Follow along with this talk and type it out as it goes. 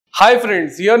Hi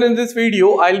friends, here in this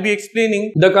video I'll be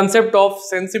explaining the concept of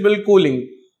sensible cooling.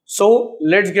 So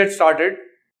let's get started.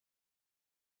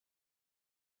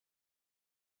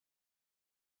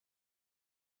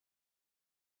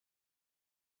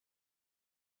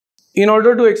 In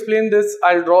order to explain this,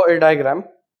 I'll draw a diagram.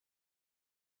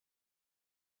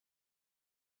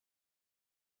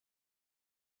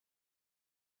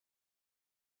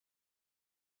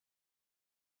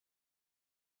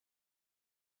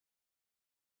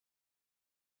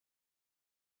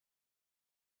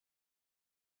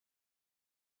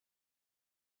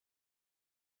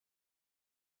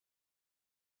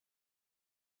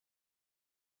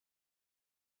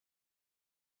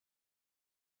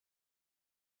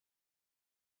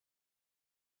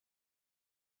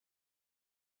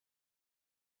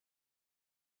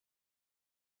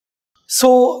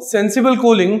 So sensible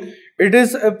cooling, it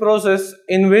is a process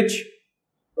in which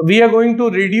we are going to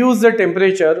reduce the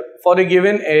temperature for a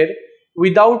given air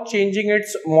without changing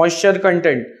its moisture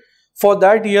content. For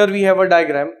that, here we have a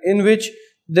diagram in which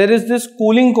there is this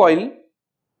cooling coil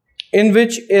in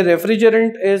which a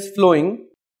refrigerant is flowing,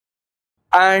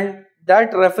 and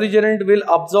that refrigerant will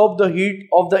absorb the heat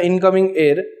of the incoming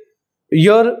air.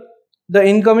 Here the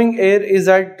incoming air is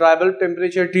at dry bulb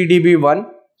temperature TDB1,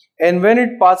 and when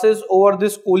it passes over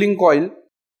this cooling coil,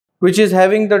 which is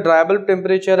having the dry bulb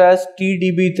temperature as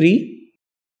TDB3,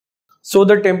 so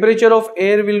the temperature of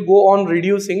air will go on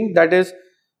reducing, that is,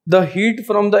 the heat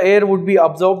from the air would be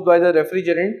absorbed by the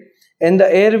refrigerant and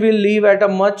the air will leave at a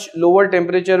much lower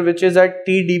temperature, which is at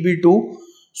TDB2.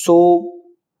 So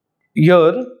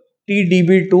here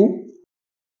TDB2,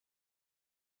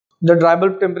 the dry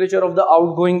bulb temperature of the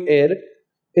outgoing air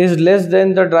is less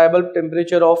than the dry bulb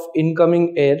temperature of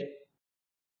incoming air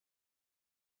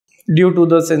due to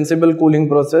the sensible cooling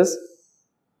process.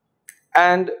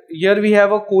 And here we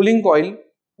have a cooling coil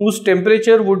whose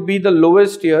temperature would be the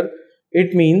lowest here.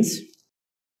 It means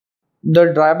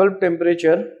the dry bulb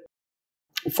temperature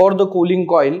for the cooling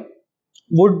coil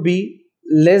would be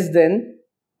less than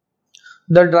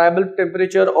the dry bulb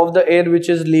temperature of the air which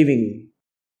is leaving.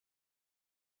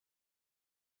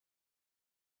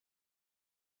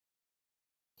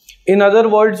 In other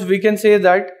words, we can say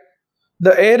that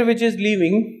the air which is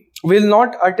leaving will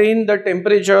not attain the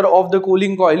temperature of the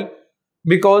cooling coil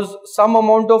because some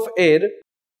amount of air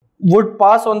would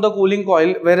pass on the cooling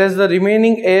coil, whereas the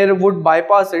remaining air would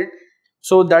bypass it.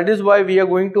 So that is why we are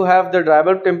going to have the dry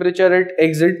bulb temperature at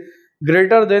exit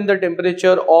greater than the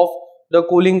temperature of the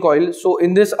cooling coil. So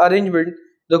in this arrangement,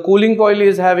 the cooling coil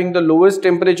is having the lowest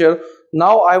temperature.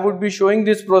 Now I would be showing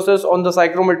this process on the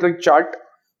psychrometric chart,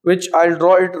 which I'll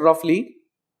draw it roughly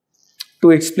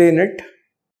to explain it.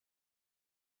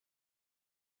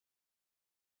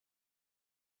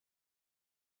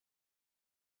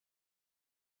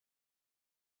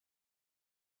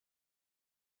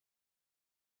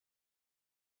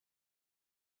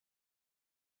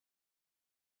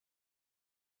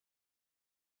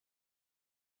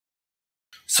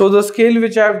 So the scale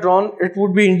which I have drawn, it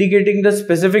would be indicating the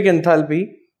specific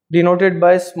enthalpy denoted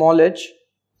by small h,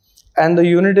 and the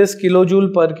unit is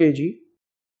kilojoule per kg.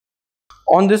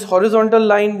 On this horizontal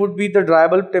line would be the dry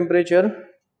bulb temperature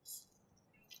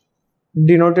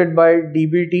denoted by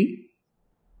dBT.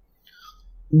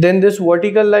 Then this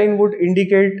vertical line would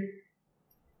indicate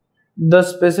the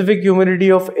specific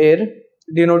humidity of air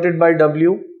denoted by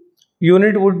W.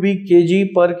 Unit would be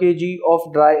kg per kg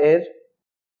of dry air.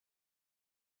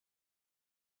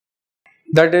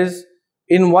 That is,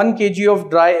 in 1 kg of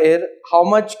dry air, how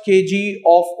much kg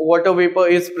of water vapor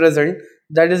is present,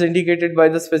 that is indicated by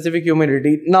the specific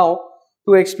humidity. Now,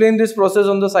 to explain this process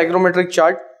on the psychrometric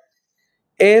chart,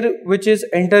 air which is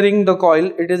entering the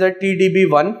coil, it is at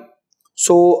TDB1.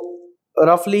 So,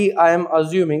 roughly I am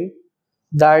assuming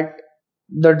that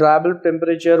the dry bulb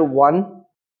temperature 1,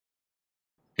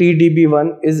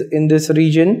 TDB1 is in this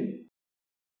region.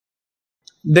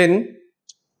 Then,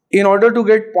 in order to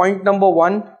get point number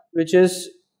 1, which is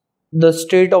the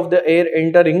state of the air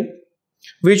entering,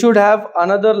 we should have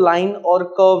another line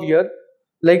or curve here.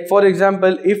 Like for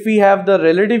example, if we have the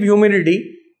relative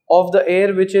humidity of the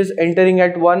air which is entering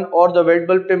at 1 or the wet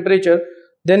bulb temperature,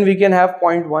 then we can have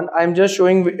point 1. I am just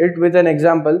showing it with an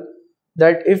example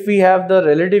that if we have the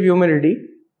relative humidity,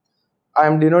 I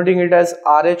am denoting it as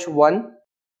RH1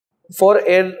 for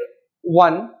air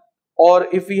 1, or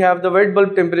if we have the wet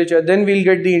bulb temperature, then we'll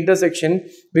get the intersection,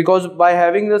 because by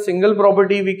having the single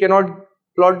property we cannot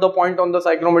plot the point on the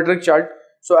psychrometric chart.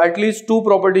 So at least two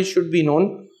properties should be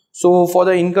known. So for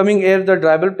the incoming air, the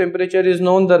dry bulb temperature is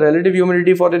known, the relative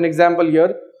humidity for an example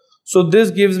here. So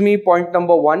this gives me point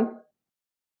number 1.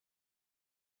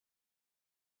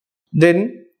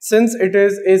 Then since it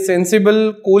is a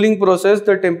sensible cooling process,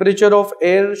 the temperature of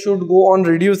air should go on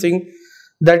reducing.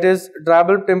 That is, dry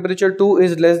bulb temperature 2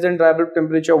 is less than dry bulb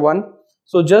temperature 1.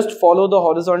 So just follow the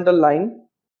horizontal line.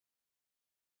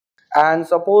 And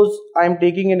suppose I am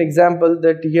taking an example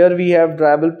that here we have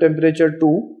dry bulb temperature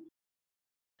 2,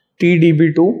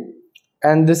 TdB2,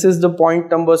 and this is the point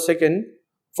number 2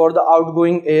 for the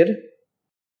outgoing air.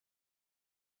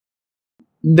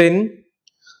 Then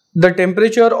the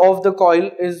temperature of the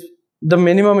coil is the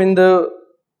minimum in the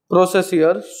process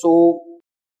here. So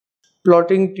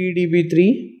plotting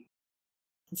TdB3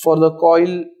 for the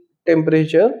coil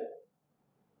temperature,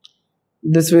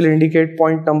 this will indicate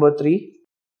point number 3.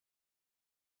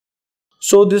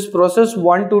 So this process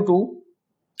 1 to 2,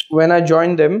 when I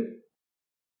join them,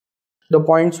 the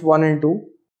points 1 and 2,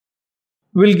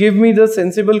 will give me the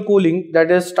sensible cooling,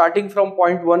 that is starting from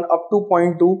point 1 up to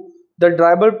point 2. The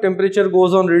dry bulb temperature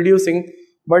goes on reducing,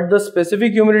 but the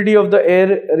specific humidity of the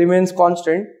air remains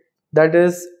constant, that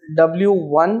is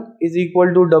W1 is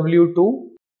equal to W2.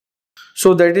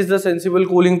 So that is the sensible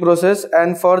cooling process.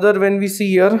 And further, when we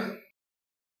see here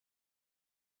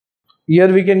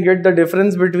we can get the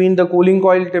difference between the cooling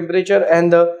coil temperature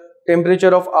and the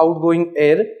temperature of outgoing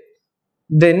air.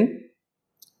 Then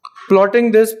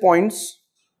plotting these points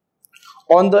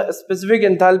on the specific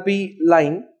enthalpy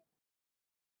line,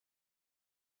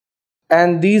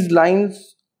 and these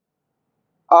lines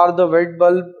are the wet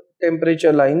bulb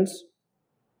temperature lines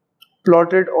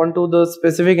plotted onto the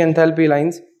specific enthalpy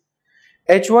lines.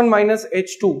 H1 minus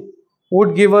H2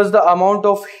 would give us the amount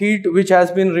of heat which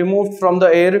has been removed from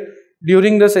the air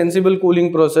during the sensible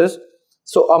cooling process.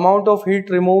 So amount of heat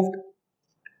removed,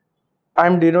 I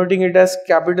am denoting it as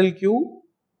capital Q,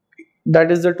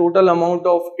 that is the total amount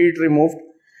of heat removed.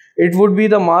 It would be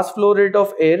the mass flow rate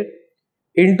of air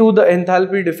into the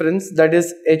enthalpy difference, that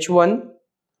is H1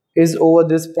 is over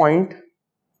this point,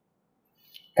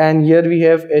 and here we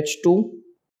have H2.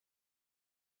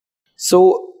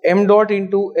 So m dot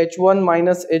into H1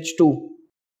 minus H2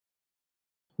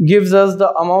 gives us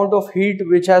the amount of heat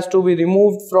which has to be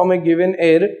removed from a given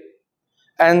air,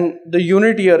 and the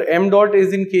unit here m dot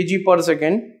is in kg per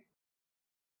second,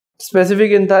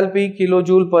 specific enthalpy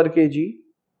kilojoule per kg.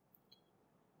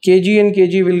 Kg and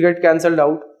kg will get cancelled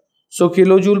out, so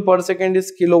kilojoule per second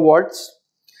is kilowatts.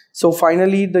 So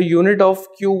finally the unit of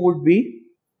Q would be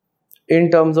in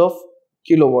terms of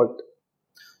kilowatt.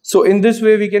 So in this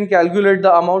way we can calculate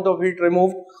the amount of heat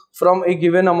removed from a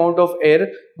given amount of air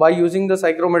by using the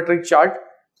psychrometric chart,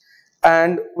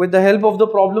 and with the help of the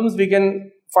problems we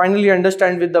can finally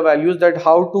understand with the values that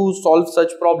how to solve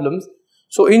such problems.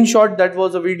 So in short, that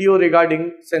was a video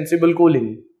regarding sensible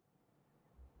cooling.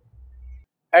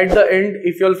 At the end,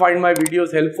 if you all find my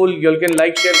videos helpful, you all can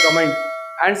like, share, comment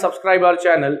and subscribe our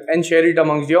channel and share it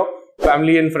amongst your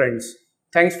family and friends.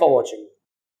 Thanks for watching.